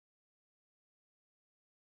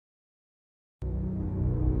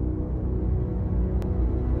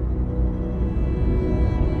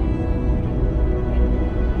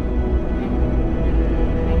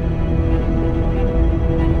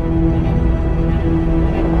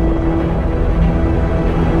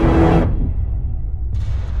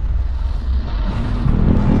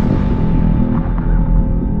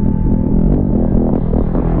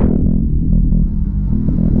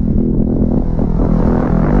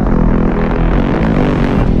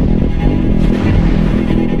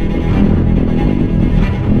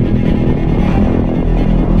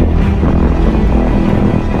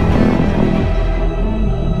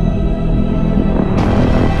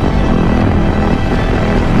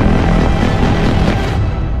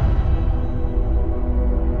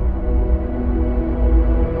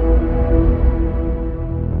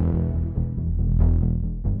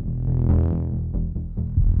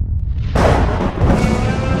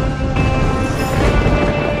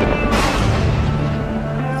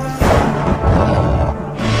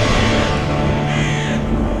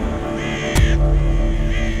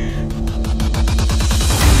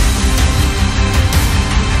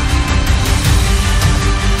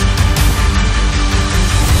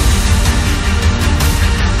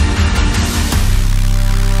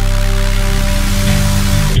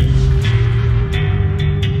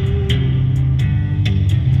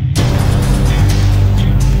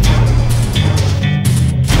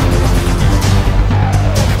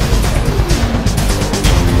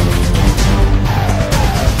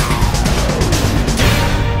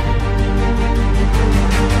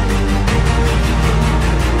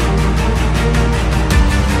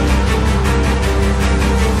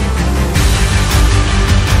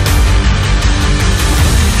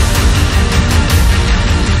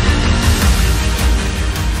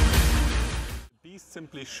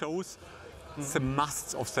shows the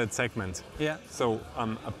musts of that segment. Yeah. So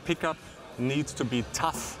a pickup needs to be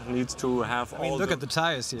tough, needs to have all look at the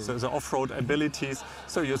tires here. So the off-road abilities.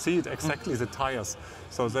 So you see it exactly the tires.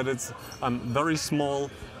 So that it's very small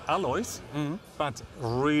alloys, but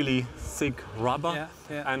really thick rubber. Yeah,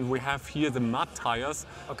 yeah. And we have here the mud tires.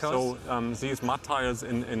 Of course. So these mud tires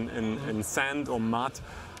in sand or mud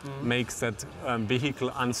makes that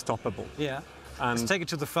vehicle unstoppable. Yeah. And let's take it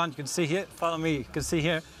to the front. You can see here. Follow me. You can see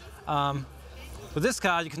here. With this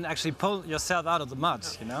car, you can actually pull yourself out of the mud.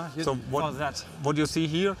 You know. So what you see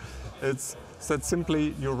here, it's that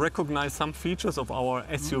simply you recognize some features of our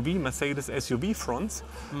SUV, Mercedes SUV fronts,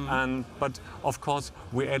 but of course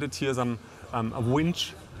we added here some a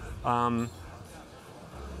winch,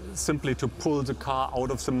 simply to pull the car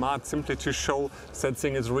out of the mud, simply to show that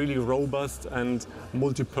thing is really robust and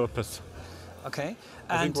multi-purpose. Okay,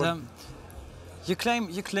 and you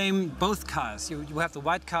claim both cars. You have the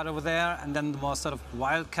white car over there, and then the more sort of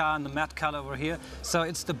wild car and the matte color over here. So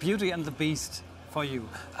it's the beauty and the beast for you.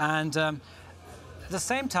 And at the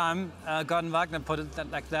same time, Gordon Wagner put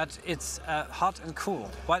it like that, it's hot and cool.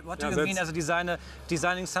 What do you mean as a designer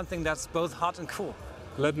designing something that's both hot and cool?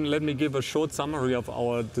 Let me give a short summary of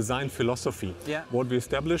our design philosophy. Yeah. What we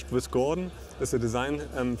established with Gordon is a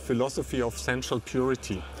design philosophy of sensual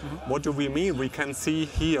purity. What do we mean? We can see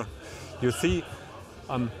here, you see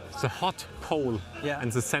the hot pole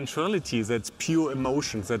and the sensuality, that's pure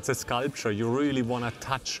emotion, that's a sculpture you really want to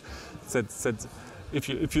touch. That's if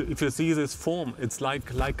you see this form, it's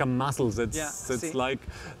like a muscle. That's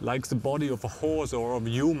like the body of a horse or of a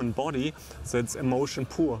human body. That's emotion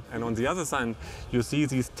pure. And on the other side, you see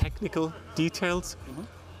these technical details,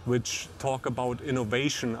 which talk about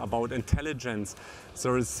innovation, about intelligence.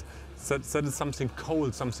 That is something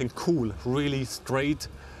cold, something cool, really straight,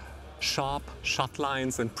 sharp shut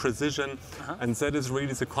lines and precision, and that is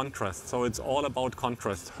really the contrast. So it's all about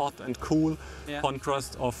contrast, hot and cool,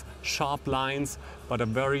 contrast of sharp lines, but a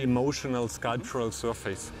very emotional sculptural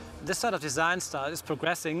surface. This sort of design style is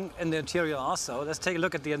progressing in the interior also. Let's take a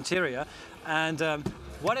look at the interior. And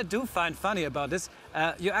what I do find funny about this,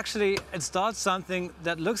 you actually installed something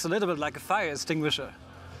that looks a little bit like a fire extinguisher.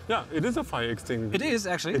 Yeah, it is a fire extinguisher. It is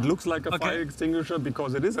actually. It looks like a fire extinguisher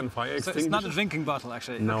because it is a fire extinguisher. So it's not a drinking bottle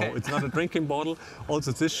actually. No, it's not a drinking bottle.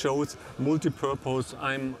 Also, this shows multi-purpose.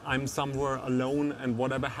 I'm somewhere alone, and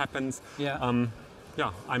whatever happens, I'm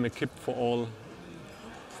equipped for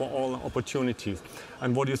all opportunities.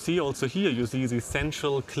 And what you see also here, you see the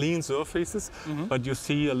essential clean surfaces, but you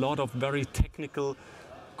see a lot of very technical,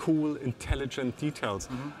 cool, intelligent details.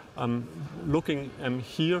 Looking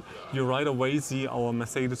here, you right away see our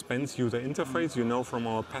Mercedes-Benz user interface, you know, from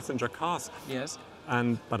our passenger cars. Yes.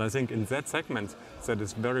 But I think in that segment, that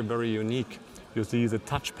is very, very unique. You see the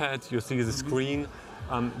touchpad, you see the screen,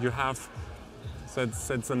 you have,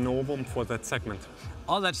 that's a novum for that segment.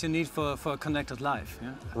 All that you need for a connected life,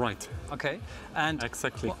 yeah? Right. Okay. And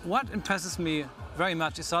exactly. What impresses me very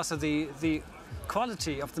much is also the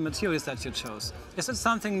quality of the materials that you chose. Is it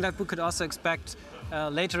something that we could also expect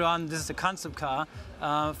later on? This is a concept car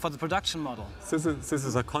for the production model. This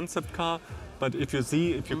is a concept car, but if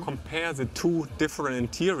you compare the two different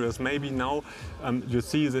interiors, maybe now you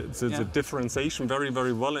see the differentiation very,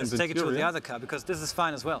 very well in the interior. Let's take it to the other car, because this is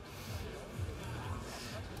fine as well.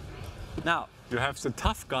 Now, you have the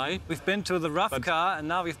tough guy. We've been to the rough car, and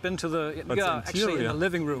now we've been to the actually in the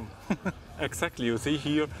living room. Exactly. You see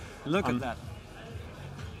here. Look at that.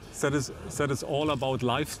 That is all about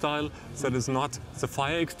lifestyle. That is not the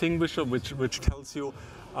fire extinguisher, which tells you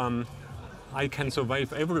I can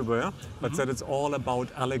survive everywhere, but that is all about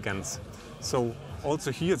elegance. So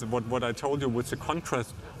also here, what I told you with the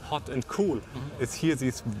contrast, hot and cool, is here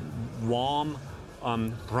this warm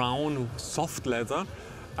brown soft leather,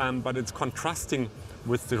 but it's contrasting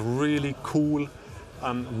with the really cool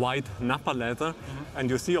white Napa leather. And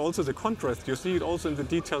you see also the contrast. You see it also in the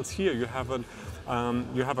details here. You have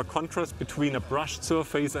a contrast between a brushed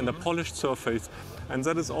surface and a polished surface, and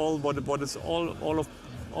that is all.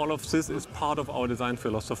 All of this is part of our design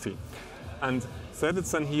philosophy, and that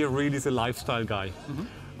is then here really the lifestyle guy.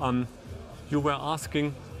 You were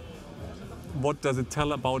asking, what does it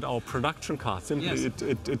tell about our production car? Simply,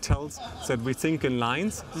 it tells that we think in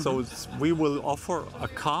lines. So we will offer a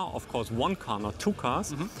car, of course, one car, not two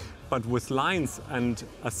cars. But with lines and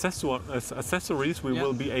accessories, we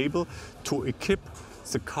will be able to equip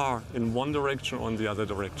the car in one direction or in the other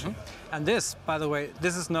direction. And this, by the way,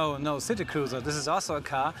 this is no city cruiser. This is also a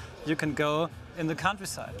car you can go in the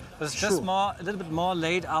countryside. But it's just a little bit more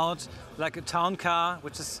laid out like a town car,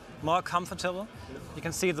 which is more comfortable. You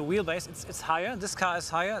can see the wheelbase. It's higher. This car is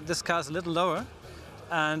higher. This car is a little lower.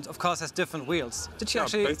 and of course has different wheels. Did you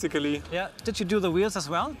actually? Basically. Yeah. Did you do the wheels as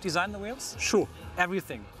well? Design the wheels? Sure.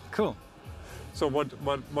 Everything. Cool. So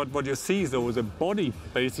what you see though, the body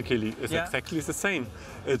basically is exactly the same.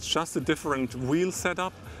 It's just a different wheel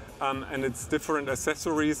setup. And it's different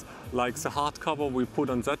accessories, like the hardcover we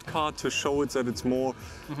put on that car to show it that it's more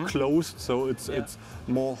closed, so it's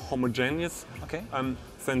more homogeneous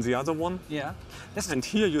than the other one. Yeah. And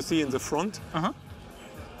here you see in the front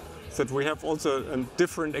that we have also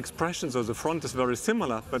different expressions. So the front is very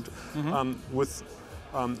similar, but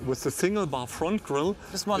with the single bar front grille,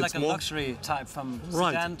 it's more like a luxury type, from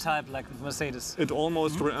sedan type, like Mercedes. It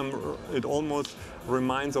almost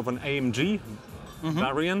reminds of an AMG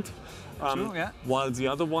variant, True, yeah. while the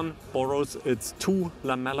other one borrows its two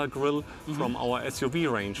lamellar grille from our SUV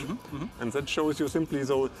range. And that shows you simply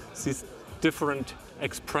these different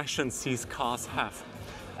expressions these cars have.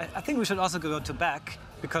 I think we should also go to back,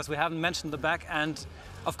 because we haven't mentioned the back, and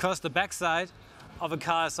of course the back side of a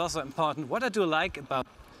car is also important. What I do like about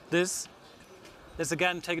this is,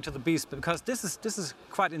 again, take it to the beast, because this is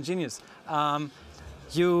quite ingenious.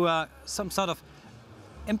 You some sort of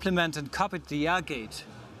implement and copied the air gate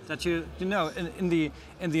that you know in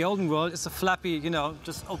the olden world it's a flappy,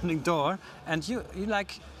 just opening door, and you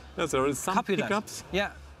like there is some pickups. That.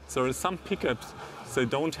 Yeah, there is some pickups. They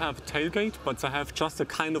don't have tailgate, but they have just a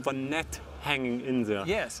kind of a net hanging in there.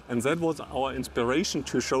 Yes. And that was our inspiration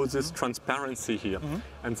to show this transparency here.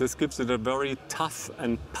 And this gives it a very tough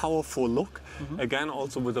and powerful look. Again,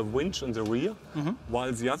 also with a winch in the rear,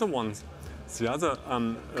 while the other ones. The other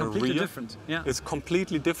rear is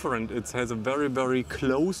completely different. It has a very, very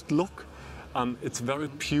closed look. It's very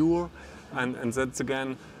pure, and that's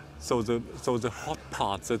again, so the hot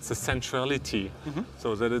parts, that's the sensuality,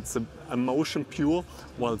 so that it's emotion pure,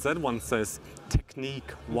 while that one says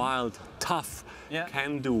technique, wild, tough,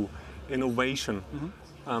 can do, innovation.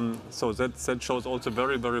 So that shows also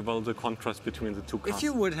very, very well the contrast between the two cars. If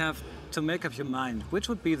you would have to make up your mind, which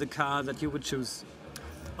would be the car that you would choose?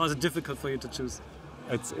 Or is it difficult for you to choose?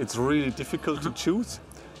 It's really difficult to choose,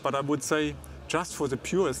 but I would say just for the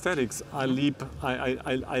pure aesthetics, I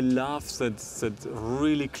love that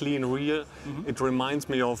really clean rear. It reminds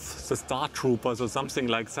me of the Star Troopers or something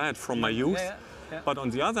like that from my youth. But on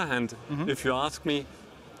the other hand, if you ask me,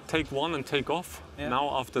 take one and take off,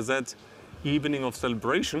 now after that evening of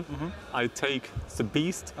celebration, I take the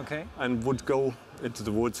beast and would go into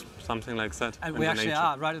the woods, something like that. And we actually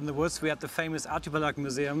are right in the woods. We're at the famous Archipelago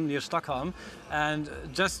Museum near Stockholm, and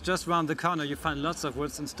just around the corner you find lots of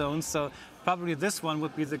woods and stones. So probably this one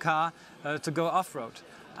would be the car to go off-road.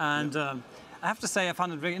 And I have to say, I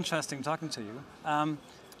found it very interesting talking to you.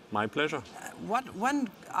 My pleasure. When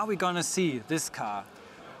are we going to see this car?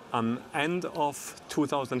 End of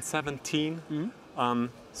 2017.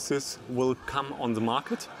 This will come on the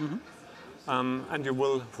market. And you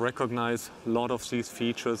will recognize a lot of these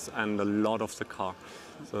features and a lot of the car.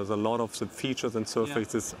 So there's a lot of the features and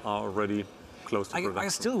surfaces are already close to production. Are you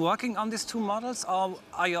still working on these two models, or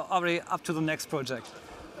are you already up to the next project?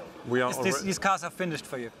 We are. These cars are finished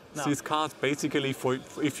for you? No. These cars, basically,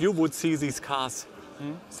 if you would see these cars,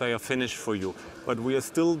 they are finished for you. But we are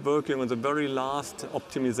still working on the very last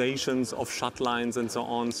optimizations of shut lines and so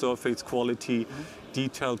on, surface quality,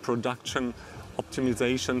 detailed production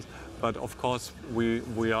optimizations. But of course,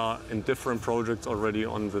 we are in different projects already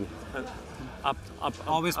on the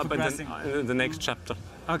always progressing in the next chapter.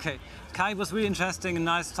 Okay, Kai, it was really interesting and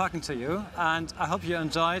nice talking to you, and I hope you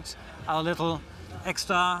enjoyed our little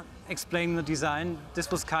extra explaining the design. This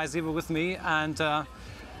was Kai Sieber with me, and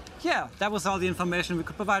yeah, that was all the information we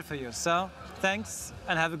could provide for you. So thanks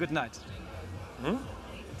and have a good night.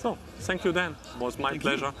 So thank you, Dan. It was my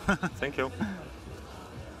pleasure. Thank you.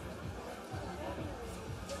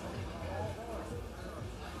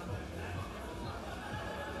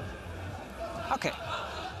 Okay,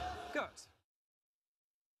 good.